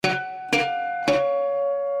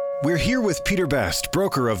We're here with Peter Best,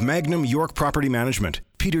 broker of Magnum York Property Management.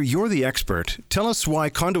 Peter, you're the expert. Tell us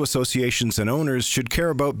why condo associations and owners should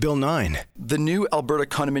care about Bill 9. The new Alberta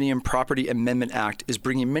Condominium Property Amendment Act is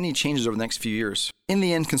bringing many changes over the next few years. In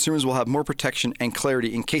the end, consumers will have more protection and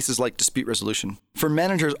clarity in cases like dispute resolution. For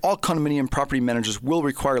managers, all condominium property managers will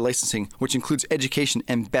require licensing, which includes education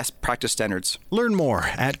and best practice standards. Learn more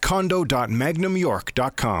at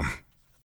condo.magnumyork.com.